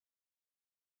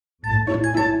Hey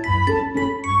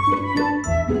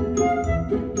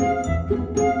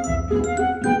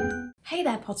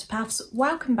there Potterpuffs,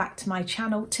 welcome back to my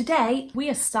channel. Today we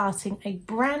are starting a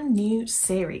brand new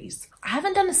series. I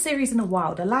haven't done a series in a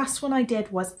while. The last one I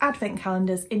did was Advent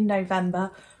calendars in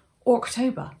November or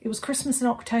October. It was Christmas in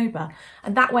October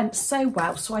and that went so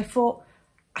well. So I thought,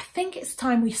 I think it's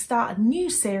time we start a new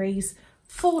series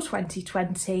for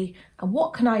 2020. And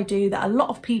what can I do that a lot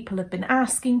of people have been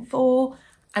asking for?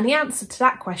 And the answer to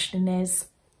that question is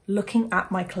looking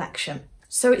at my collection.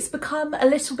 So it's become a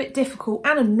little bit difficult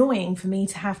and annoying for me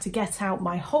to have to get out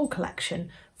my whole collection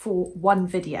for one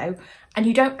video, and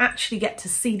you don't actually get to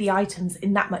see the items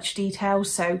in that much detail.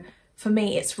 So for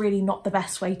me, it's really not the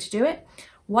best way to do it.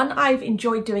 One I've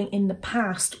enjoyed doing in the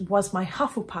past was my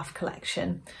Hufflepuff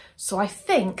collection. So I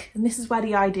think, and this is where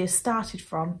the idea started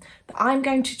from, that I'm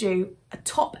going to do a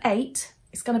top 8.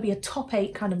 It's going to be a top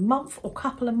 8 kind of month or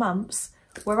couple of months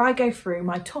where I go through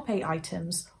my top 8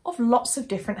 items of lots of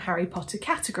different Harry Potter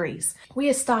categories. We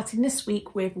are starting this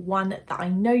week with one that I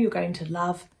know you're going to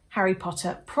love, Harry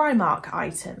Potter Primark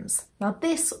items. Now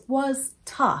this was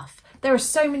tough. There are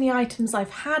so many items I've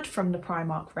had from the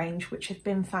Primark range which have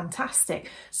been fantastic,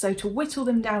 so to whittle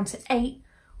them down to 8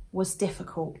 was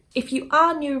difficult. If you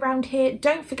are new around here,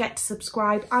 don't forget to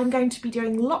subscribe. I'm going to be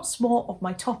doing lots more of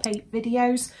my top 8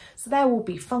 videos. So there will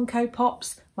be Funko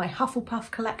Pops, my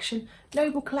Hufflepuff collection,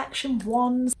 Noble collection,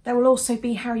 wands. There will also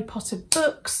be Harry Potter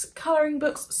books, colouring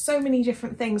books, so many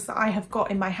different things that I have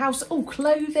got in my house. Oh,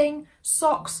 clothing,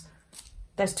 socks,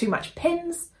 there's too much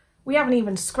pins. We haven't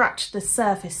even scratched the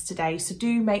surface today, so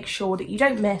do make sure that you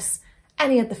don't miss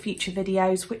any of the future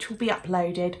videos which will be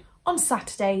uploaded on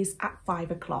Saturdays at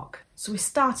 5 o'clock. So we're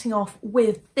starting off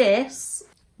with this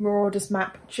Marauders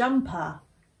Map jumper.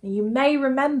 Now you may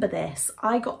remember this.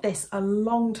 I got this a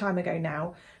long time ago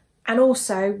now. And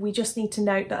also we just need to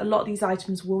note that a lot of these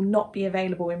items will not be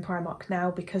available in Primark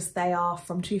now because they are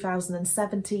from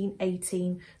 2017,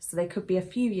 18, so they could be a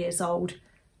few years old.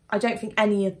 I don't think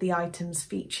any of the items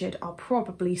featured are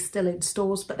probably still in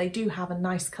stores, but they do have a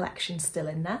nice collection still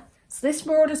in there. So this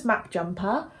Marauders Map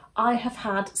jumper I have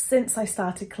had since I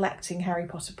started collecting Harry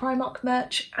Potter Primark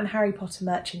merch and Harry Potter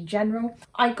merch in general.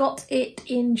 I got it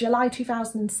in July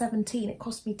 2017. It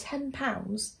cost me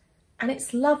 £10 and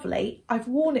it's lovely. I've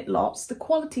worn it lots. The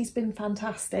quality's been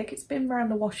fantastic. It's been around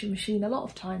the washing machine a lot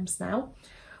of times now.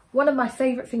 One of my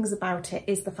favourite things about it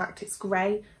is the fact it's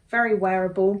grey, very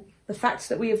wearable. The fact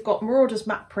that we have got Marauders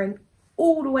Map print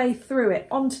all the way through it,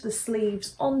 onto the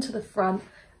sleeves, onto the front.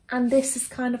 And this is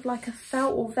kind of like a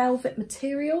felt or velvet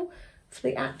material for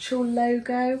the actual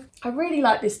logo. I really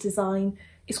like this design.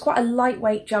 It's quite a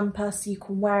lightweight jumper, so you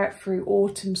can wear it through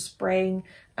autumn, spring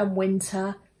and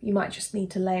winter. You might just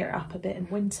need to layer it up a bit in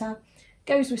winter.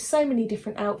 Goes with so many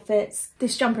different outfits.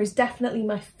 This jumper is definitely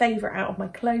my favourite out of my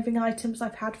clothing items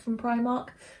I've had from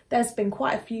Primark. There's been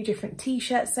quite a few different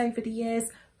t-shirts over the years,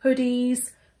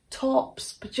 hoodies,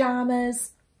 tops,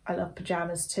 pyjamas. I love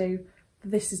pyjamas too.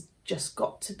 This has just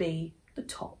got to be the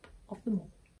top of them all.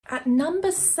 At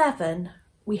number 7,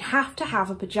 we have to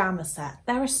have a pyjama set.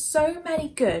 There are so many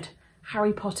good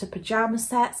Harry Potter pyjama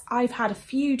sets. I've had a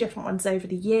few different ones over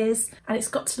the years, and it's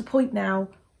got to the point now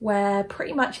where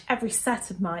pretty much every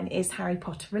set of mine is Harry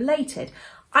Potter related.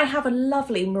 I have a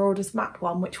lovely Marauders Map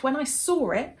one, which when I saw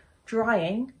it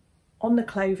drying on the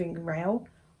clothing rail,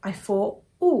 I thought,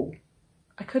 oh,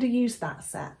 I could have used that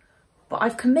set. But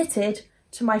I've committed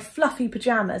to my fluffy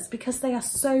pyjamas because they are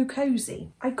so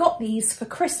cozy. I got these for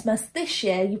Christmas this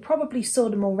year. You probably saw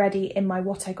them already in my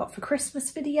what I got for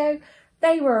Christmas video.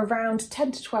 They were around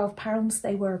 £10 to £12.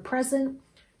 They were a present.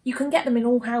 You can get them in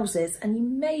all houses and you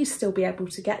may still be able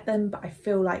to get them, but I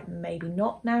feel like maybe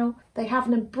not now. They have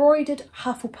an embroidered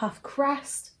Hufflepuff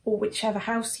crest, or whichever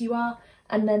house you are,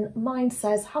 and then mine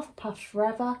says Hufflepuff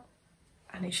Forever,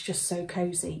 and it's just so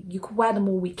cozy. You could wear them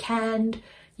all weekend.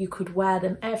 You could wear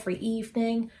them every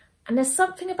evening, and there's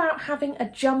something about having a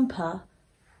jumper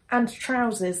and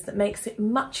trousers that makes it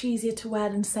much easier to wear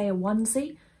than say a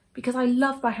onesie, because I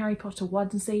love my Harry Potter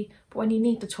onesie, but when you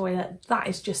need the toilet, that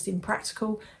is just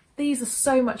impractical. These are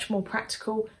so much more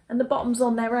practical, and the bottoms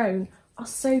on their own are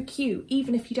so cute.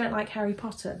 Even if you don't like Harry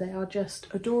Potter, they are just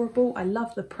adorable. I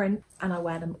love the print and I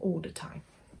wear them all the time.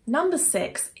 Number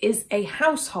 6 is a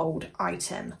household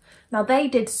item. Now they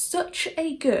did such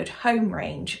a good home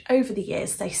range over the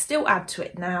years, they still add to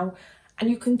it now, and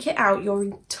you can kit out your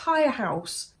entire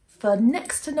house for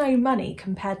next to no money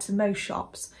compared to most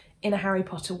shops in a Harry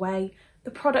Potter way.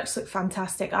 The products look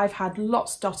fantastic. I've had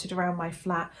lots dotted around my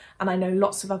flat, and I know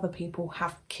lots of other people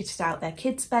have kitted out their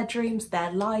kids' bedrooms,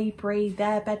 their library,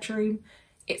 their bedroom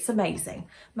It's amazing.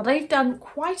 Now they've done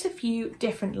quite a few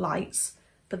different lights,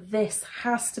 but this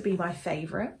has to be my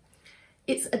favourite.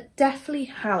 It's a Deathly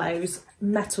Hallows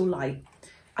metal light.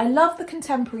 I love the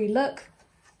contemporary look.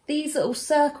 These little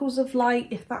circles of light,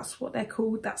 if that's what they're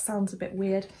called, that sounds a bit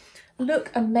weird,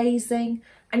 look amazing.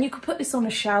 And you could put this on a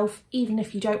shelf even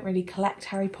if you don't really collect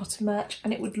Harry Potter merch,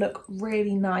 and it would look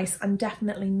really nice and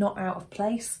definitely not out of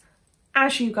place.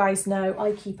 As you guys know,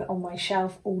 I keep it on my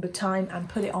shelf all the time and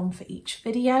put it on for each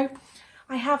video.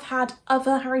 I have had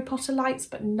other Harry Potter lights,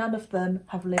 but none of them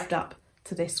have lived up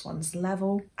to this one's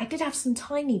level. I did have some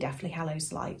tiny Deathly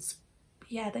Hallows lights.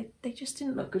 But yeah, they just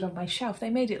didn't look good on my shelf. They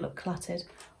made it look cluttered.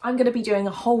 I'm going to be doing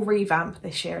a whole revamp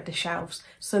this year of the shelves,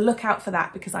 so look out for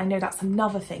that because I know that's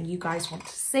another thing you guys want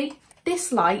to see.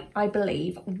 This light, I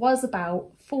believe, was about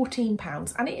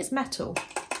 £14 and it is metal,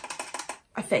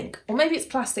 I think. Or maybe it's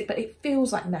plastic, but it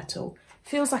feels like metal.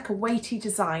 Feels like a weighty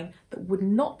design that would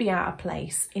not be out of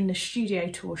place in the studio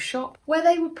tour shop, where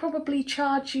they would probably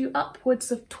charge you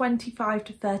upwards of £25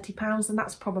 to £30, and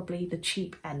that's probably the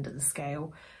cheap end of the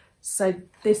scale. So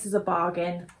this is a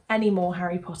bargain. Any more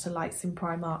Harry Potter lights in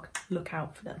Primark, look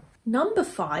out for them. Number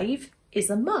 5 is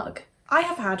a mug. I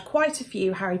have had quite a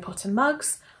few Harry Potter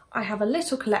mugs. I have a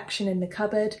little collection in the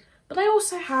cupboard, but I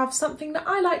also have something that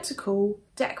I like to call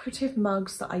decorative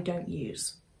mugs that I don't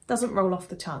use. Doesn't roll off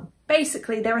the tongue.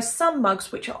 Basically, there are some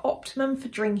mugs which are optimum for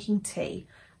drinking tea,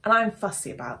 and I'm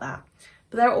fussy about that.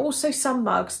 But there are also some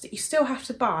mugs that you still have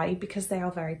to buy because they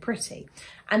are very pretty.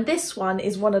 And this one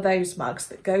is one of those mugs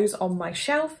that goes on my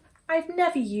shelf. I've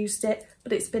never used it,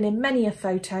 but it's been in many a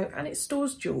photo and it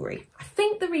stores jewellery. I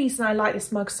think the reason I like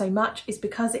this mug so much is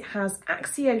because it has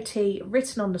Axio Tea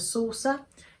written on the saucer.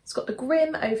 It's got the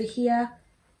Grim over here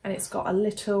and it's got a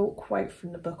little quote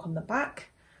from the book on the back.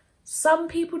 Some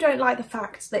people don't like the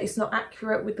fact that it's not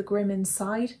accurate with the Grim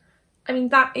inside. I mean,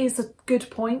 that is a good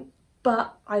point,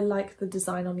 but I like the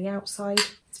design on the outside.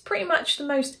 It's pretty much the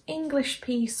most English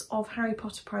piece of Harry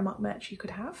Potter Primark merch you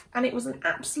could have, and it was an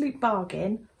absolute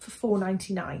bargain for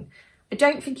 £4.99. I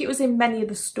don't think it was in many of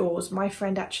the stores. My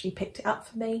friend actually picked it up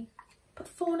for me, but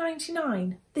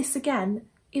 £4.99. This again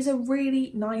is a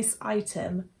really nice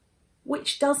item,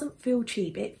 which doesn't feel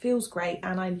cheap. It feels great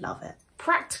and I love it.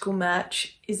 Practical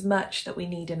merch is merch that we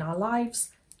need in our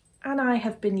lives, and I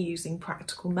have been using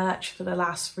practical merch for the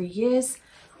last 3 years.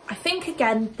 I think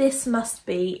again this must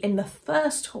be in the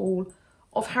first haul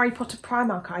of Harry Potter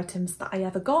Primark items that I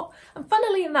ever got, and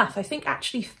funnily enough I think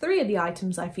actually 3 of the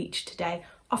items I featured today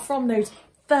are from those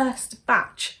first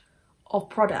batch of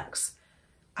products.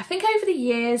 I think over the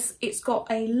years it's got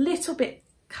a little bit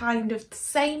kind of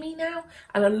samey now,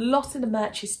 and a lot of the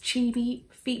merch is chibi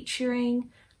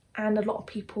featuring, and a lot of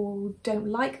people don't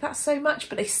like that so much,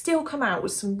 but they still come out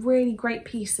with some really great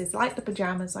pieces like the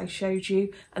pyjamas I showed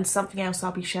you and something else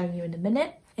I'll be showing you in a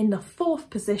minute. In the 4th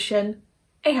position,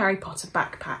 a Harry Potter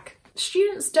backpack.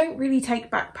 Students don't really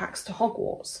take backpacks to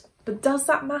Hogwarts, but does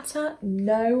that matter?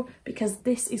 No, because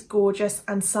this is gorgeous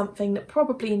and something that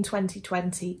probably in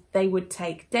 2020 they would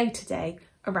take day to day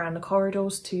around the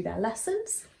corridors to their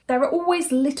lessons. There are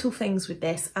always little things with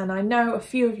this, and I know a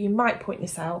few of you might point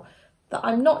this out, that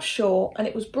I'm not sure, and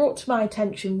it was brought to my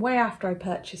attention way after I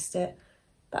purchased it,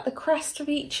 that the crest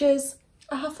features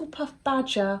a Hufflepuff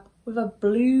badger with a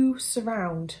blue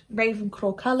surround,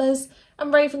 Ravenclaw colours,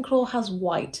 and Ravenclaw has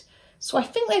white. So I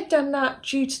think they've done that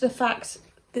due to the fact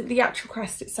that the actual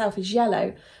crest itself is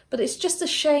yellow, but it's just a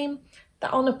shame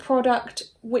that on a product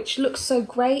which looks so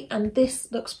great and this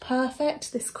looks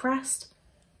perfect, this crest,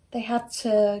 they had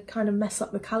to kind of mess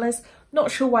up the colours. Not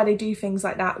sure why they do things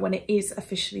like that when it is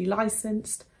officially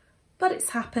licensed, but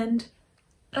it's happened.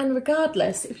 And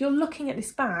regardless, if you're looking at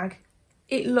this bag,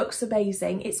 it looks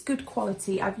amazing. It's good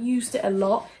quality. I've used it a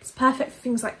lot. It's perfect for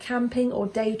things like camping or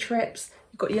day trips.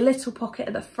 You've got your little pocket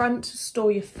at the front to store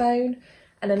your phone,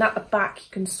 and then at the back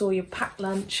you can store your packed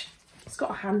lunch. It's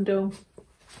got a handle,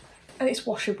 and it's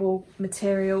washable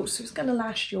material, so it's going to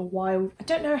last you a while. I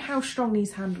don't know how strong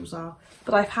these handles are,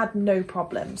 but I've had no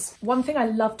problems. One thing I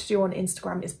love to do on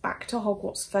Instagram is back to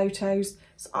Hogwarts photos.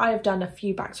 So I have done a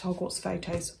few back to Hogwarts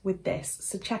photos with this.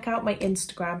 So check out my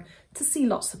Instagram to see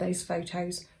lots of those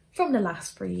photos from the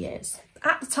last 3 years.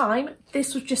 At the time,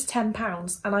 this was just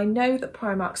 £10, and I know that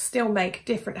Primark still make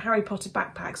different Harry Potter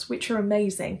backpacks, which are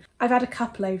amazing. I've had a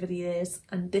couple over the years,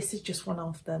 and this is just one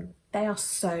of them. They are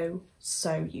so,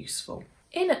 so useful.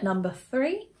 In at number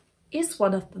 3 is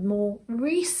one of the more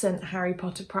recent Harry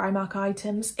Potter Primark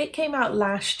items. It came out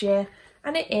last year,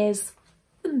 and it is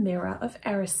the Mirror of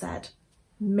Erised.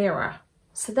 Mirror.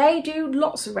 So they do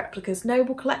lots of replicas.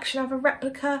 Noble Collection have a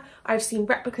replica. I've seen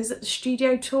replicas at the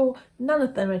studio tour. None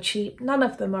of them are cheap, none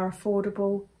of them are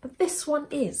affordable, but this one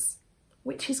is,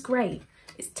 which is great.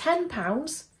 It's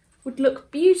 £10, would look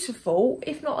beautiful,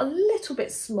 if not a little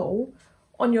bit small,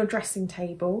 on your dressing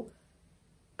table,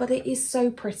 but it is so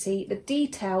pretty. The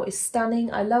detail is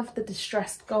stunning. I love the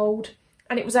distressed gold,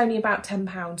 and it was only about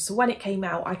 £10. So when it came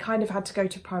out, I kind of had to go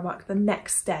to Primark the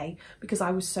next day because I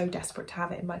was so desperate to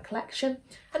have it in my collection,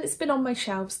 and it's been on my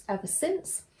shelves ever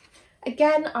since.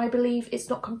 Again, I believe it's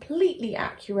not completely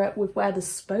accurate with where the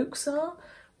spokes are,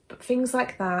 but things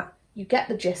like that, you get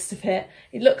the gist of it.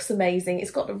 It looks amazing.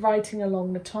 It's got the writing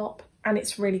along the top, and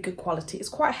it's really good quality. It's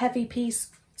quite a heavy piece,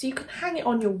 so you can hang it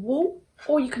on your wall,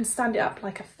 or you can stand it up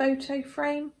like a photo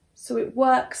frame. So it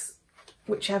works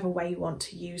whichever way you want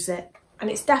to use it. And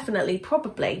it's definitely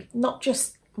probably not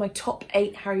just my top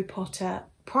 8 Harry Potter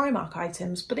Primark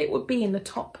items, but it would be in the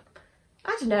top,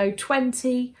 I don't know,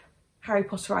 20 Harry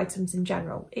Potter items in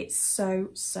general. It's so,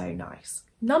 so nice.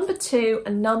 Number 2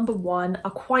 and number 1 are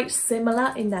quite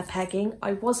similar in their pegging.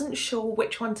 I wasn't sure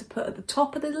which one to put at the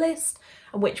top of the list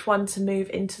and which one to move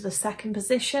into the second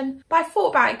position, but I thought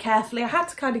about it carefully. I had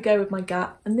to kind of go with my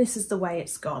gut, and this is the way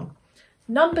it's gone.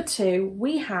 Number 2,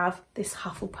 we have this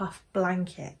Hufflepuff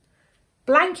blanket.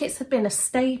 Blankets have been a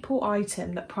staple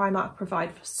item that Primark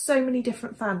provide for so many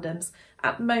different fandoms.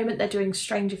 At the moment they're doing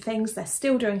Stranger Things, they're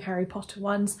still doing Harry Potter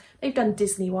ones, they've done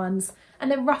Disney ones, and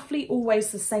they're roughly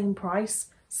always the same price,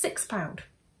 £6.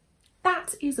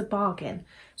 That is a bargain.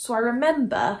 So I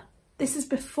remember, this is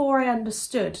before I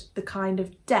understood the kind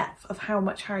of depth of how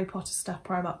much Harry Potter stuff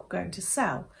Primark were going to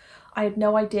sell. I had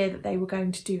no idea that they were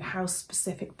going to do house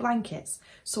specific blankets.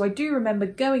 So I do remember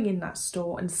going in that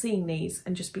store and seeing these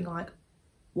and just being like,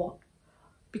 what?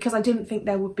 Because I didn't think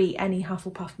there would be any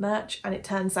Hufflepuff merch, and it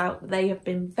turns out that they have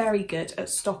been very good at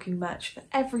stocking merch for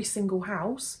every single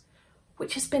house,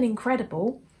 which has been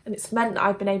incredible. And it's meant that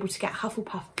I've been able to get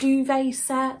Hufflepuff duvet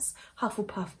sets,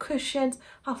 Hufflepuff cushions,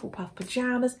 Hufflepuff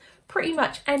pyjamas, pretty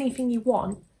much anything you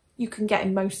want you can get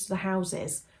in most of the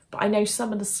houses. But I know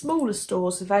some of the smaller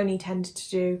stores have only tended to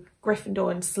do Gryffindor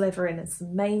and Slytherin as the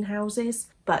main houses,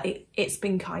 but it's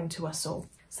been kind to us all.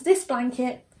 So this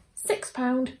blanket,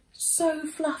 £6, so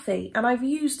fluffy, and I've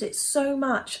used it so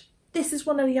much. This is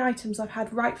one of the items I've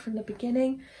had right from the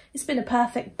beginning. It's been a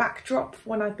perfect backdrop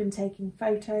when I've been taking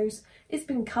photos. It's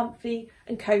been comfy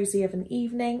and cosy of an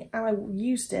evening, and I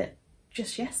used it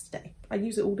just yesterday. I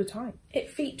use it all the time. It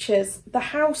features the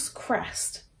house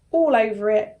crest all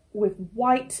over it with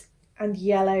white and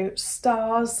yellow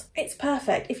stars. It's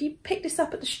perfect. If you pick this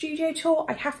up at the studio tour,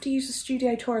 I have to use the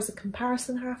studio tour as a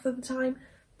comparison half of the time.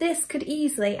 This could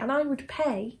easily, and I would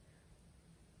pay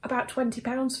about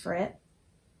 £20 for it.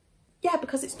 Yeah,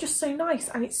 because it's just so nice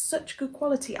and it's such good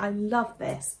quality. I love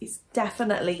this. It's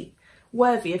definitely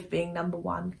worthy of being number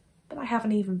 1, but I have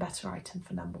an even better item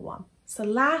for number 1. So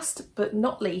last but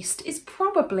not least is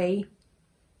probably,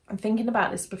 I'm thinking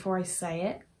about this before I say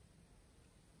it,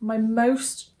 my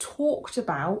most talked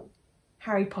about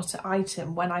Harry Potter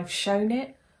item when I've shown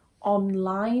it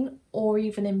online or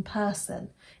even in person.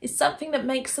 It's something that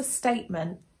makes a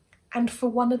statement, and for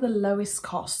one of the lowest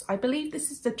costs. I believe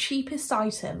this is the cheapest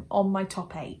item on my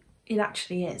top 8. It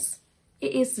actually is.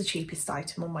 It is the cheapest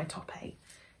item on my top 8.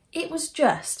 It was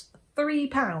just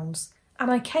 £3, and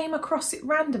I came across it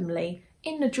randomly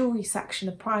in the jewellery section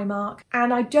of Primark,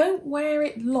 and I don't wear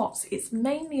it lots. It's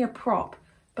mainly a prop,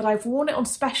 but I've worn it on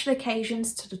special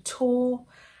occasions to the tour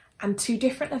and to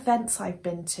different events I've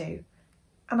been to,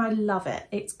 and I love it.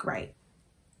 It's great.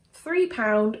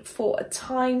 £3 for a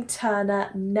time turner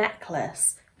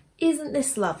necklace. Isn't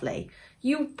this lovely?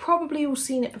 You've probably all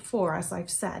seen it before, as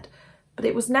I've said, but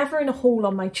it was never in a haul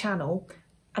on my channel.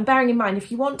 And bearing in mind,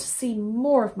 if you want to see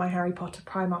more of my Harry Potter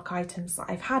Primark items that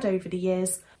I've had over the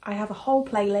years, I have a whole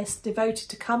playlist devoted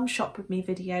to come shop with me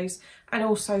videos and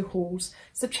also hauls.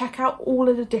 So check out all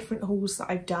of the different hauls that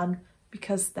I've done,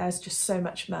 because there's just so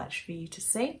much merch for you to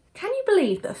see. Can you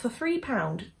believe that for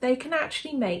 £3 they can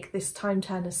actually make this time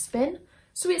turner spin?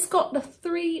 So it's got the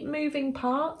 3 moving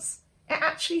parts. It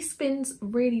actually spins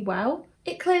really well.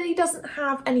 It clearly doesn't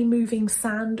have any moving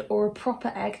sand or a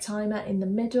proper egg timer in the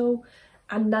middle,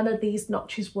 and none of these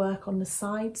notches work on the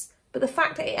sides. But the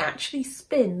fact that it actually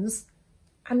spins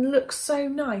and looks so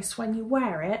nice when you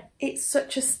wear it, it's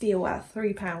such a steal at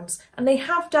 £3. And they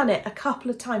have done it a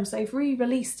couple of times. They've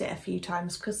re-released it a few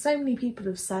times because so many people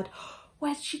have said,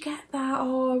 where did you get that?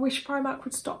 Oh, I wish Primark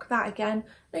would stock that again.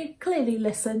 They've clearly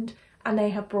listened and they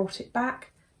have brought it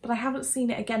back, but I haven't seen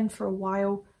it again for a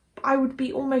while. But I would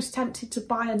be almost tempted to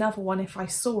buy another one if I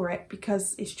saw it,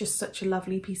 because it's just such a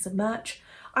lovely piece of merch.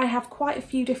 I have quite a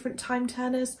few different time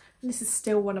turners and this is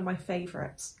still one of my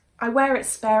favourites. I wear it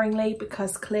sparingly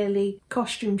because clearly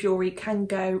costume jewellery can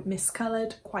go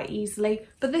miscoloured quite easily,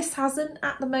 but this hasn't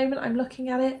at the moment. I'm looking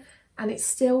at it and it's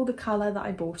still the colour that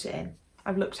I bought it in.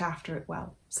 I've looked after it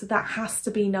well. So that has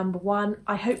to be number one.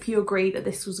 I hope you agree that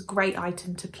this was a great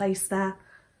item to place there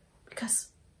because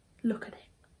look at it.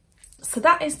 So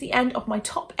that is the end of my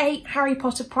top 8 Harry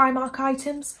Potter Primark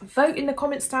items. Vote in the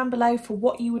comments down below for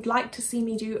what you would like to see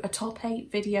me do a top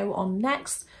 8 video on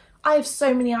next. I have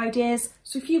so many ideas,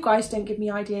 so if you guys don't give me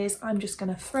ideas, I'm just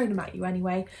going to throw them at you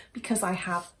anyway because I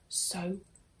have so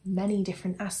many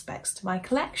different aspects to my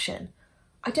collection.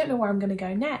 I don't know where I'm going to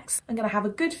go next. I'm going to have a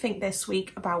good think this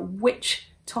week about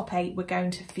which top 8 we're going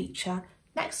to feature.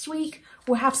 Next week,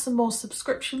 we'll have some more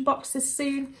subscription boxes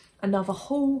soon, another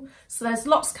haul, so there's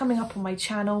lots coming up on my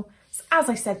channel. So as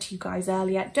I said to you guys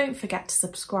earlier, don't forget to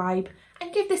subscribe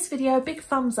and give this video a big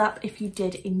thumbs up if you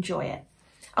did enjoy it.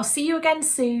 I'll see you again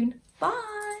soon.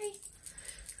 Bye!